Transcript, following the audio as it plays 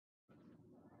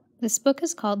This book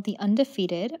is called The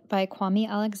Undefeated by Kwame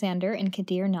Alexander and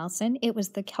Kadir Nelson. It was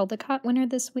the Caldecott winner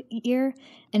this year,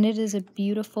 and it is a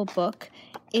beautiful book.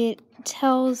 It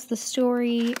tells a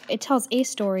story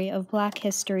of Black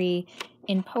history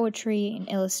in poetry and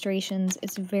illustrations.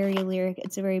 It's very lyric,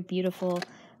 it's very beautiful.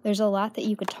 There's a lot that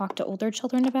you could talk to older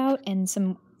children about and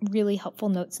some really helpful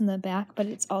notes in the back, but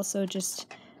it's also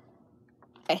just,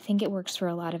 I think it works for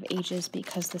a lot of ages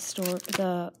because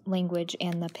the language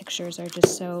and the pictures are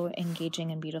just so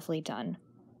engaging and beautifully done.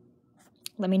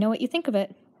 Let me know what you think of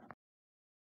it.